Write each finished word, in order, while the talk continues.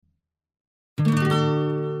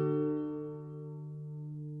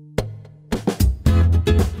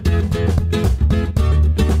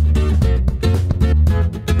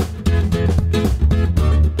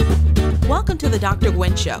Dr.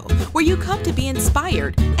 Gwen Show, where you come to be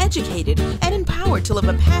inspired, educated, and empowered to live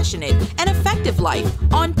a passionate and effective life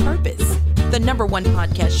on purpose. The #1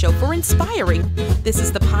 podcast show for inspiring. This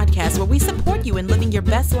is the podcast where we support you in living your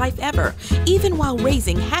best life ever, even while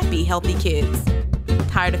raising happy, healthy kids.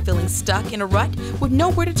 Tired of feeling stuck in a rut with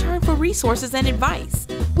nowhere to turn for resources and advice?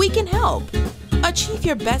 We can help. Achieve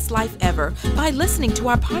your best life ever by listening to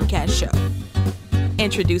our podcast show.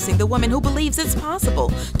 Introducing the woman who believes it's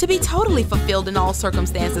possible to be totally fulfilled in all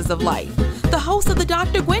circumstances of life. The host of the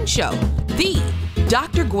Dr. Gwen Show, the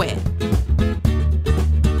Dr. Gwen.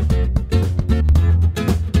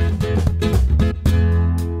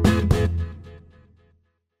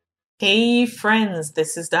 Hey friends,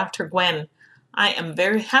 this is Dr. Gwen. I am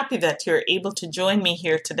very happy that you're able to join me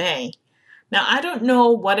here today. Now, I don't know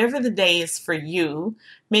whatever the day is for you.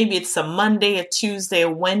 Maybe it's a Monday, a Tuesday, a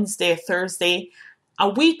Wednesday, a Thursday, a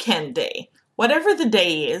weekend day. Whatever the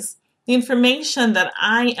day is, the information that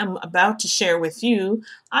I am about to share with you,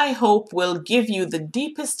 I hope will give you the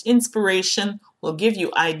deepest inspiration, will give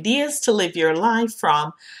you ideas to live your life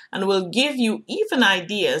from, and will give you even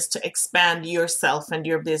ideas to expand yourself and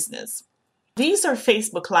your business. These are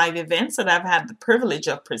Facebook Live events that I've had the privilege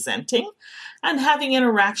of presenting and having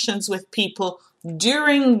interactions with people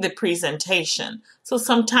during the presentation. So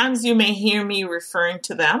sometimes you may hear me referring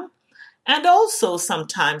to them. And also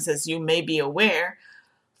sometimes, as you may be aware,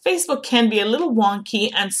 Facebook can be a little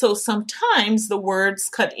wonky, and so sometimes the words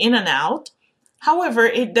cut in and out. However,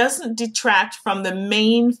 it doesn't detract from the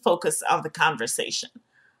main focus of the conversation.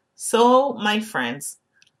 So, my friends,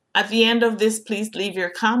 at the end of this, please leave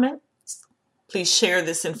your comments. Please share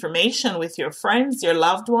this information with your friends, your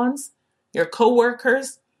loved ones, your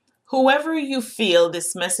coworkers, whoever you feel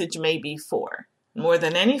this message may be for. More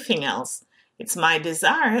than anything else, it's my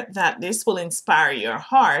desire that this will inspire your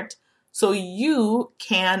heart so you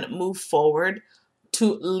can move forward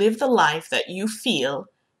to live the life that you feel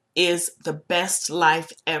is the best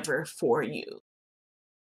life ever for you.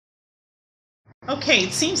 Okay,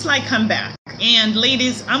 it seems like I'm back. And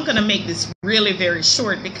ladies, I'm going to make this really very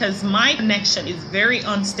short because my connection is very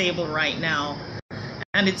unstable right now.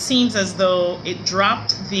 And it seems as though it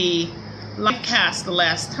dropped the live cast the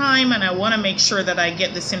last time, and I want to make sure that I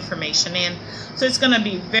get this information in. So it's going to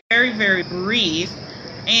be very, very brief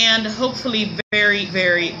and hopefully very,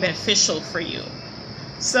 very beneficial for you.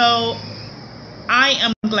 So I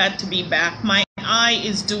am glad to be back. My eye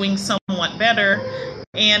is doing somewhat better,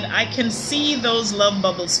 and I can see those love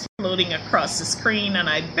bubbles floating across the screen, and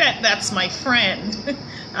I bet that's my friend,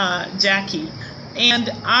 Jackie. And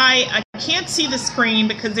I can't see the screen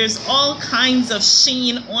because there's all kinds of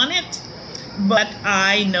sheen on it, but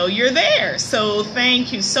I know you're there. So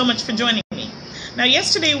thank you so much for joining me. Now,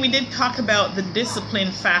 yesterday we did talk about the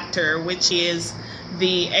discipline factor, which is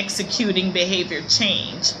the executing behavior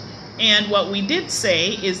change. And what we did say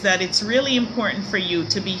is that it's really important for you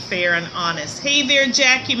to be fair and honest. Hey there,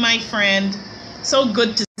 Jackie, my friend. So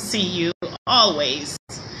good to see you always.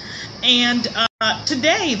 And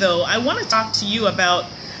today, though, I want to talk to you about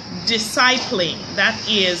discipling. That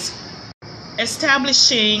is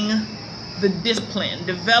establishing the discipline,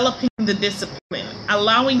 developing the discipline,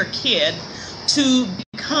 allowing your kid to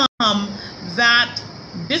become that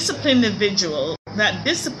disciplined individual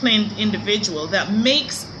that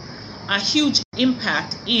makes a huge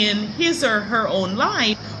impact in his or her own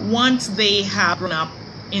life once they have grown up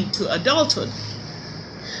into adulthood.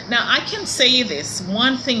 Now, I can say this,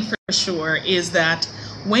 one thing for sure is that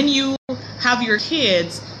when you have your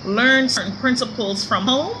kids learn certain principles from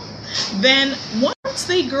home, then once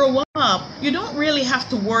they grow up, you don't really have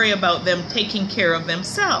to worry about them taking care of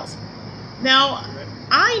themselves. Now,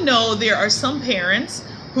 I know there are some parents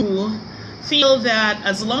who feel that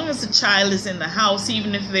as long as the child is in the house,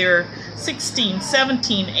 even if they're 16,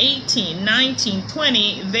 17, 18, 19,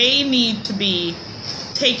 20, they need to be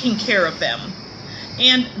taking care of them.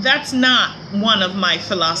 And that's not one of my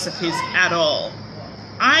philosophies at all.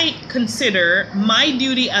 I consider my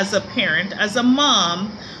duty as a parent, as a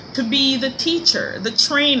mom, to be the teacher, the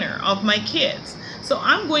trainer of my kids. So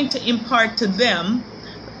I'm going to impart to them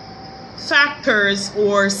factors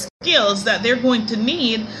or skills that they're going to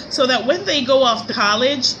need so that when they go off to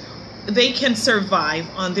college, they can survive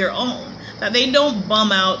on their own. That they don't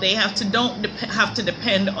bum out, they don't have to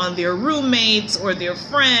depend on their roommates or their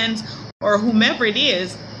friends or whomever it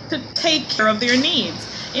is to take care of their needs.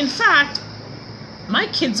 In fact, my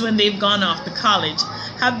kids, when they've gone off to college,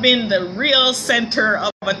 have been the real center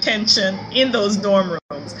of attention in those dorm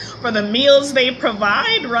rooms for the meals they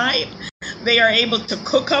provide, right? they are able to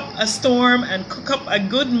cook up a storm and cook up a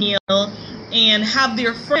good meal and have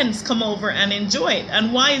their friends come over and enjoy it.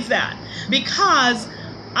 And why is that? Because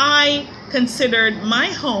I considered my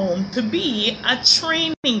home to be a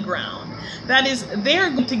training ground. That is, they're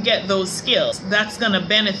going to get those skills that's going to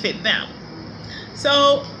benefit them.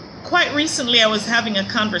 So quite recently I was having a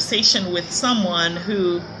conversation with someone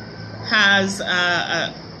who has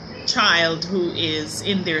a child who is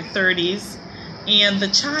in their 30s, and the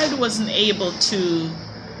child wasn't able to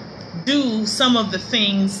do some of the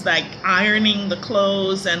things like ironing the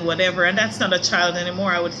clothes and whatever, and that's not a child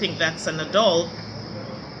anymore. I would think that's an adult.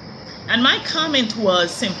 And my comment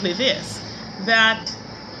was simply this, that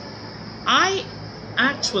I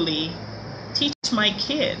actually teach my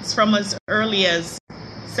kids from as early as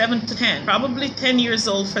 7 to 10, probably 10 years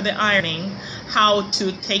old for the ironing, how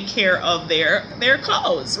to take care of their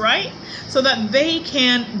clothes, right? So that they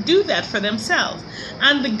can do that for themselves.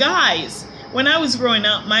 And the guys, when I was growing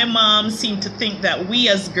up, my mom seemed to think that we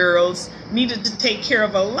as girls needed to take care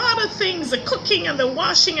of a lot of things, the cooking and the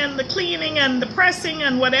washing and the cleaning and the pressing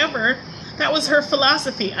and whatever. That was her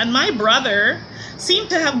philosophy. And my brother seemed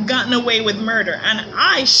to have gotten away with murder, and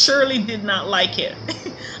I surely did not like it.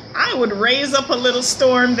 I would raise up a little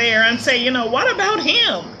storm there and say, what about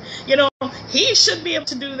him? He should be able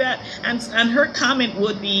to do that. And her comment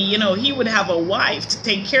would be, he would have a wife to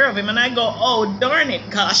take care of him. And I go, oh, darn it,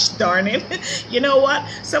 gosh darn it. You know what?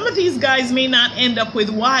 Some of these guys may not end up with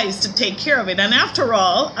wives to take care of it. And after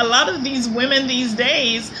all, a lot of these women these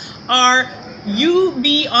days are you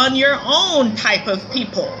be on your own type of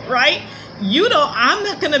people, right? I'm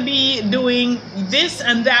not going to be doing this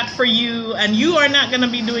and that for you, and you are not going to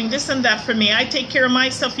be doing this and that for me. I take care of my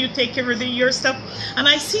stuff, you take care of your stuff. And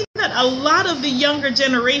I see that a lot of the younger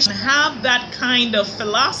generation have that kind of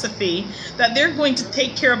philosophy, that they're going to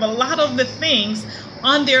take care of a lot of the things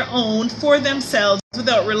on their own for themselves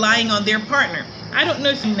without relying on their partner. I don't know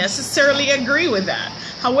if you necessarily agree with that.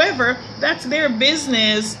 However, that's their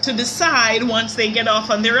business to decide once they get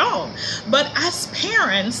off on their own. But as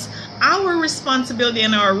parents, our responsibility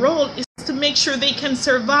and our role is to make sure they can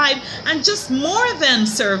survive, and just more than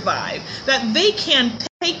survive, that they can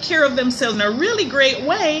take care of themselves in a really great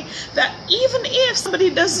way, that even if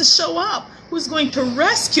somebody doesn't show up who's going to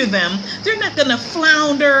rescue them, they're not going to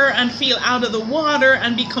flounder and feel out of the water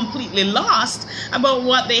and be completely lost about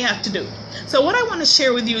what they have to do. So what I want to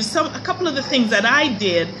share with you is a couple of the things that I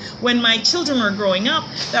did when my children were growing up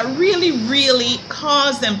that really, really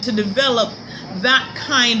caused them to develop that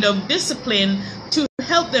kind of discipline to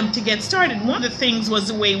help them to get started. One of the things was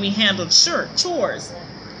the way we handled chores.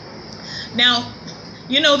 Now,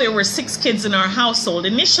 there were 6 kids in our household.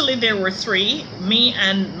 Initially, there were 3, me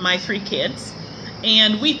and my 3 kids,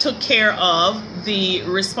 and we took care of the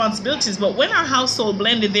responsibilities. But when our household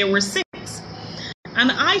blended, there were 6. And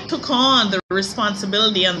I took on the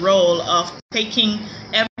responsibility and role of taking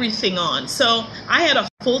everything on. So I had a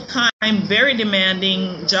full-time, very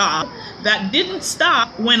demanding job that didn't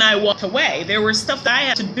stop when I walked away. There were stuff that I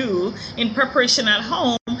had to do in preparation at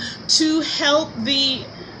home to help the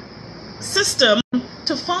system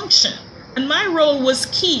to function. And my role was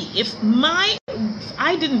key. If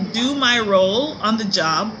I didn't do my role on the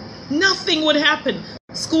job, nothing would happen.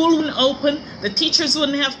 School wouldn't open, the teachers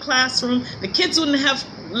wouldn't have classroom, the kids wouldn't have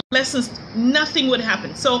lessons, nothing would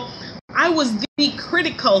happen. So I was the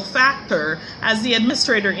critical factor as the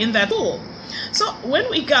administrator in that school. So when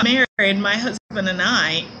we got married, my husband and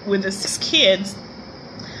I, with the 6 kids,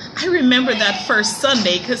 I remember that first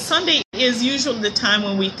Sunday, because Sunday is usually the time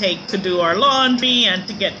when we take to do our laundry and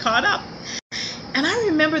to get caught up. And I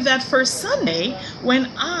remember that first Sunday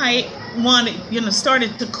when I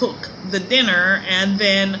started to cook the dinner, and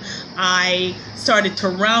then I started to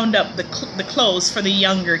round up the clothes for the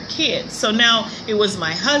younger kids. So now it was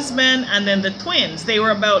my husband and then the twins. They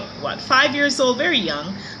were about, 5 years old, very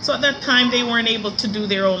young. So at that time they weren't able to do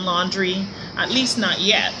their own laundry, at least not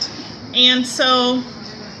yet. And so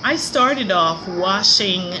I started off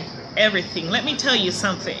washing everything. Let me tell you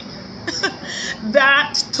something.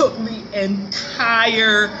 That took the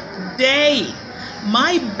entire day.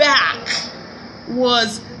 My back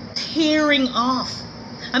was tearing off.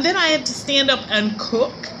 And then I had to stand up and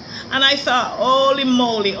cook. And I thought, holy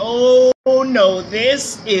moly, oh no,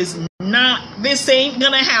 this ain't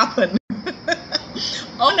gonna happen.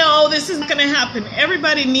 Oh no, this isn't gonna happen.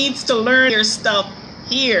 Everybody needs to learn their stuff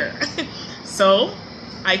here. So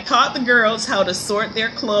I taught the girls how to sort their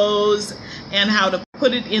clothes and how to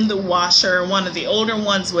put it in the washer. One of the older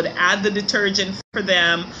ones would add the detergent for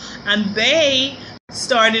them, and they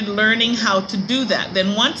started learning how to do that.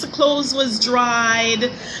 Then once the clothes was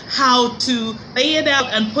dried, how to lay it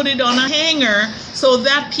out and put it on a hanger, so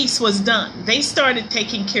that piece was done. They started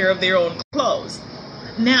taking care of their own clothes.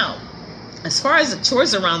 Now, as far as the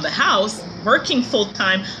chores around the house, working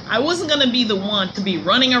full-time, I wasn't going to be the one to be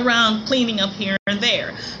running around cleaning up here and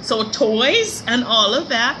there. So toys and all of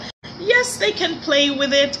that, yes, they can play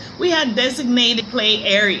with it. We had designated play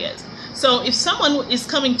areas. So if someone is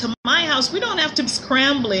coming to my house, we don't have to be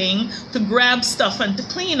scrambling to grab stuff and to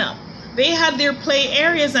clean up. They had their play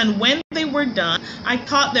areas, and when they were done, I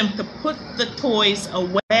taught them to put the toys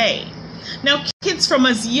away. Now, kids from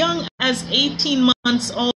as young as 18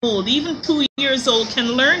 months old, even 2 years old,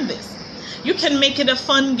 can learn this. You can make it a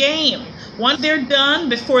fun game. Once they're done,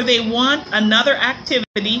 before they want another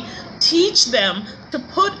activity, teach them to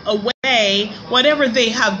put away whatever they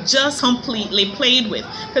have just completely played with.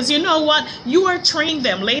 Because you know what? You are training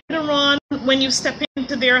them. Later on, when you step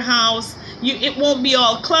into their house, it won't be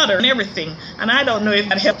all clutter and everything. And I don't know if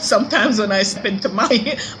that helps sometimes when I step into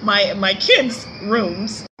my kids'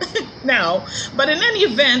 rooms now. But in any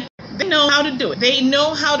event, they know how to do it. They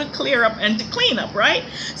know how to clear up and to clean up, right?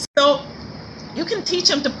 So you can teach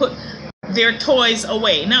them to put their toys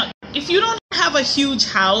away. Now, if you don't have a huge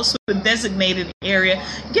house with a designated area,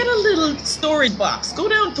 get a little storage box. Go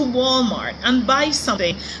down to Walmart and buy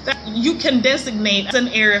something that you can designate as an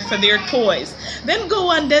area for their toys. Then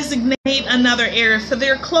go and designate another area for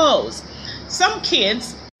their clothes. Some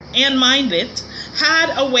kids, and mind it,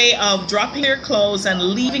 had a way of dropping their clothes and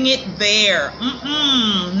leaving it there.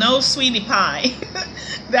 No, sweetie pie.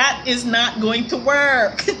 That is not going to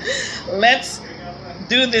work. Let's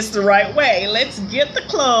do this the right way. Let's get the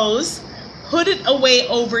clothes, put it away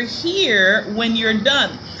over here when you're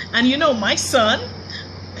done. And you know, my son,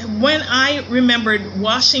 when I remembered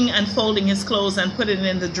washing and folding his clothes and putting it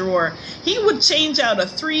in the drawer, he would change out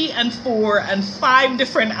 3 and 4 and 5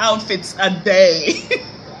 different outfits a day.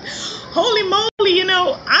 Holy moly, you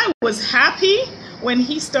know, I was happy when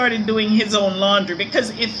he started doing his own laundry, because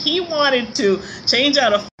if he wanted to change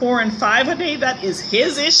out 4 and 5 a day, that is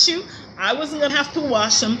his issue. I wasn't going to have to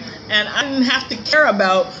wash them, and I didn't have to care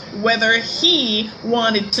about whether he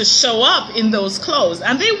wanted to show up in those clothes.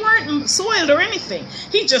 And they weren't soiled or anything.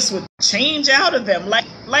 He just would change out of them like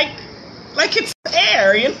it's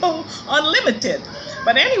air, you know, unlimited.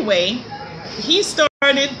 But anyway, he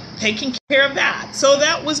started taking care of that. So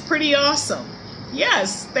that was pretty awesome.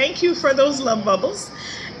 Yes, thank you for those love bubbles.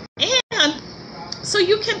 And so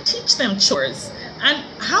you can teach them chores. And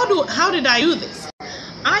how did I do this?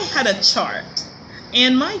 I had a chart,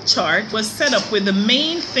 and my chart was set up with the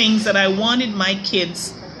main things that I wanted my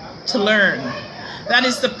kids to learn. That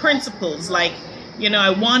is the principles, like, you know,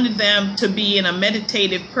 I wanted them to be in a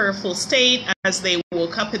meditative, prayerful state as they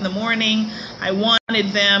woke up in the morning. I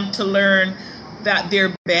wanted them to learn that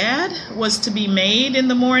their bed was to be made in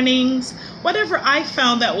the mornings. Whatever I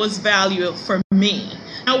found that was valuable for me.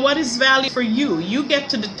 Now, what is value for you? You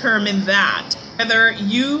get to determine that, whether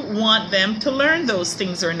you want them to learn those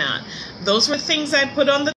things or not. Those were things I put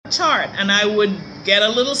on the chart, and I would get a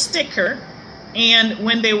little sticker, and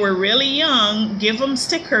when they were really young, give them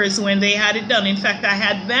stickers when they had it done. In fact, I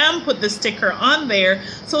had them put the sticker on there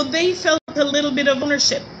so they felt a little bit of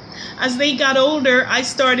ownership. As they got older, I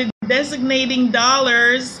started designating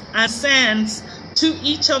dollars and cents to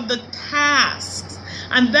each of the tasks,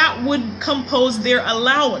 and that would compose their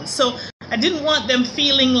allowance. So I didn't want them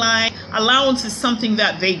feeling like allowance is something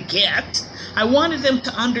that they get. I wanted them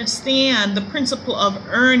to understand the principle of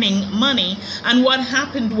earning money and what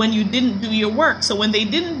happened when you didn't do your work. So when they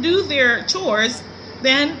didn't do their chores,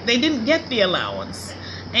 then they didn't get the allowance.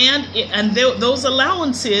 And those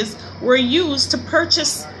allowances were used to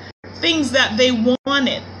purchase things that they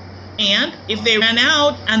wanted. And if they ran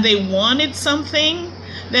out and they wanted something,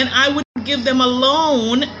 then I would give them a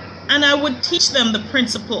loan, and I would teach them the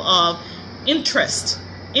principle of interest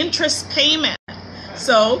payment.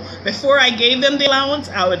 So before I gave them the allowance,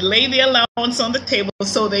 I would lay the allowance on the table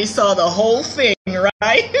so they saw the whole thing,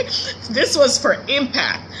 right? This was for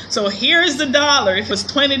impact. So here is the dollar. If it was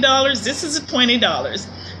 $20, this is $20.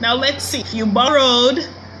 Now let's see. You borrowed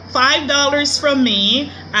 $5 from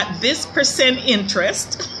me at this %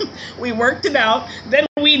 interest. We worked it out. Then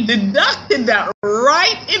we deducted that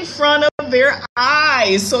right in front of their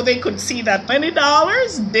eyes so they could see that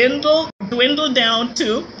 $20 dwindle down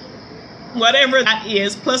to whatever that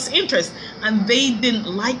is plus interest. And they didn't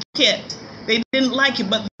like it. They didn't like it,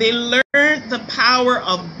 but they learned the power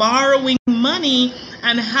of borrowing money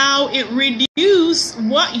and how it reduced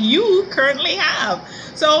what you currently have.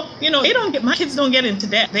 So, you know, my kids don't get into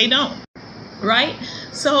debt. They don't, right?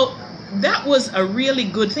 So that was a really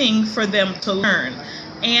good thing for them to learn.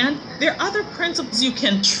 And there are other principles you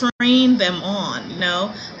can train them on,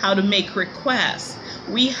 how to make requests.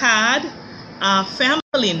 We had a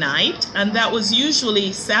family night, and that was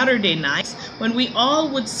usually Saturday nights, when we all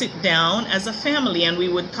would sit down as a family and we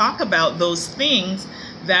would talk about those things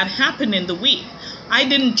that happened in the week. I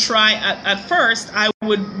didn't try at first. I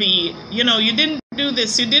would be, you didn't do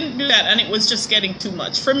this, you didn't do that, and it was just getting too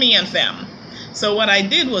much for me and them. So what I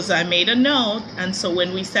did was I made a note, and so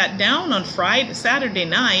when we sat down on Saturday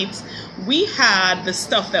nights, we had the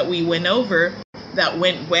stuff that we went over that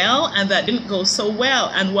went well and that didn't go so well,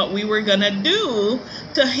 and what we were gonna do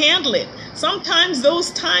to handle it. Sometimes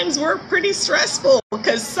those times were pretty stressful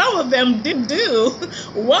because some of them didn't do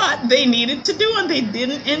what they needed to do and they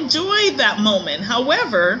didn't enjoy that moment.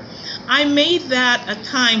 However, I made that a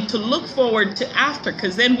time to look forward to after,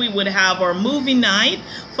 because then we would have our movie night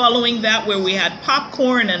following that where we had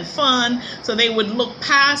popcorn and fun, so they would look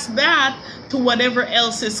past that to whatever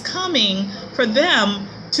else is coming for them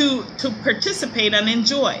to participate and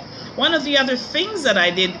enjoy. One of the other things that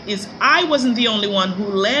I did is I wasn't the only one who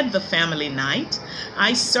led the family night.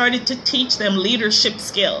 I started to teach them leadership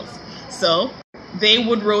skills. So they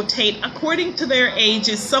would rotate according to their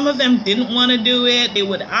ages. Some of them didn't want to do it. They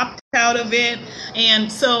would opt out of it. And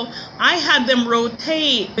so I had them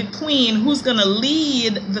rotate between who's going to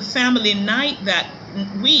lead the family night that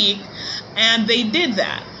week, and they did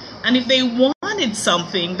that. And if they wanted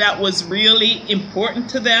something that was really important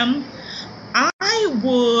to them, I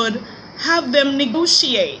would have them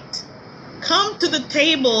negotiate. Come to the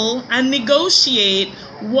table and negotiate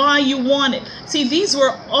why you want it. See, these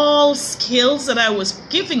were all skills that I was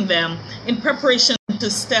giving them in preparation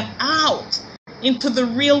to step out into the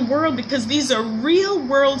real world, because these are real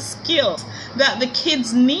world skills that the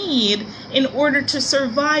kids need in order to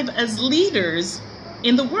survive as leaders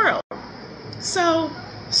in the world. So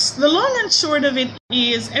the long and short of it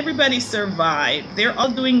is everybody survived. They're all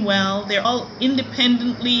doing well. They're all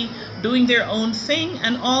independently doing their own thing,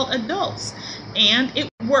 and all adults. And it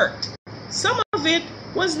worked. Some of it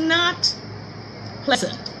was not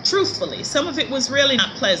pleasant, truthfully. Some of it was really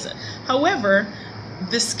not pleasant. However,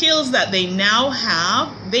 the skills that they now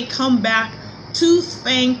have, they come back to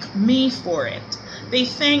thank me for it. They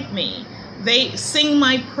thank me. They sing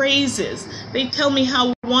my praises. They tell me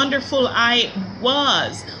how wonderful I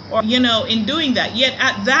was, or, in doing that. Yet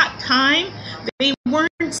at that time,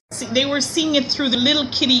 they were seeing it through the little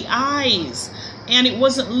kitty eyes, and it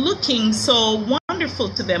wasn't looking so wonderful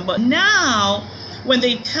to them. But now, when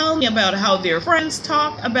they tell me about how their friends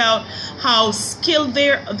talk about how skilled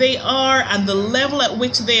they are and the level at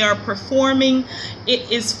which they are performing,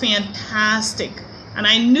 it is fantastic. And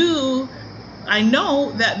I know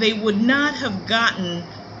that they would not have gotten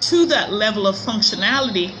to that level of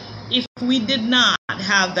functionality if we did not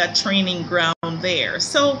have that training ground there.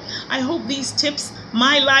 So I hope these tips,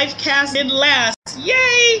 my live cast did last.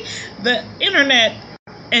 Yay! The internet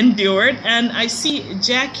endured. And I see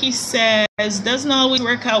Jackie says, doesn't always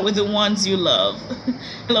work out with the ones you love.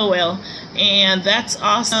 LOL. And that's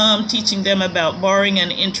awesome, teaching them about borrowing and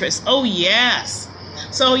interest. Oh, yes.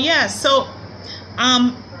 So, yes. So,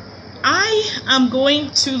 I am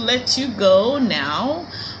going to let you go now.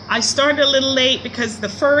 I started a little late because the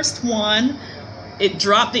first one, it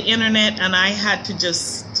dropped the internet and I had to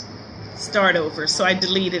just start over. So I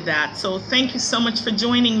deleted that. So thank you so much for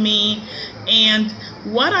joining me. And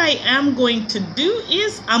what I am going to do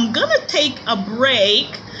is I'm going to take a break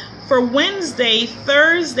for Wednesday,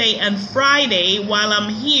 Thursday, and Friday while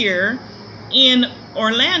I'm here in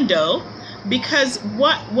Orlando, because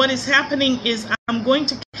what is happening is I'm going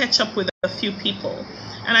to catch up with a few people,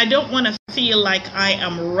 and I don't want to feel like I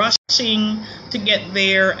am rushing to get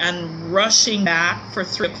there and rushing back for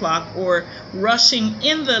 3 o'clock, or rushing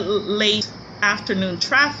in the late afternoon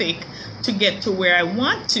traffic to get to where I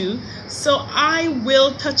want to. So I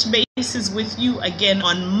will touch bases with you again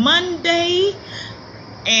on Monday,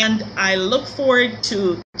 and I look forward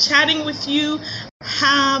to chatting with you.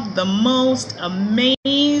 Have the most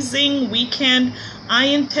amazing weekend. I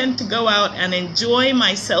intend to go out and enjoy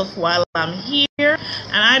myself while I'm here, and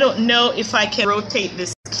I don't know if I can rotate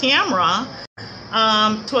this camera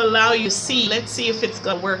to allow you to see. Let's see if it's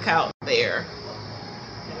gonna work out there,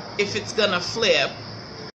 if it's gonna flip.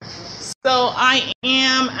 So I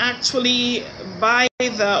am actually by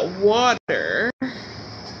the water.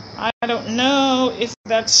 I don't know if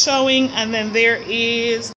that's showing, and then there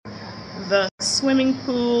is the swimming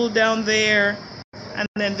pool down there, and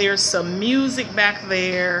then there's some music back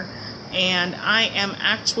there, and I am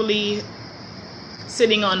actually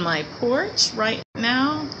sitting on my porch right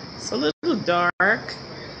now. It's a little dark,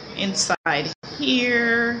 inside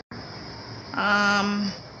here.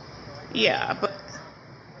 Yeah, but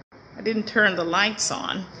I didn't turn the lights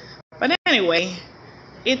on. But anyway,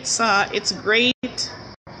 it's great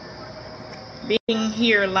being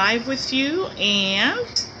here live with you,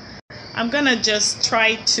 and I'm gonna just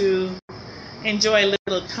try to enjoy a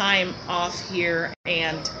little time off here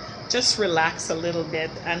and just relax a little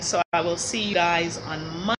bit. And so I will see you guys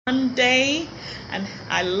on Monday, and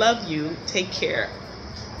I love you. Take care.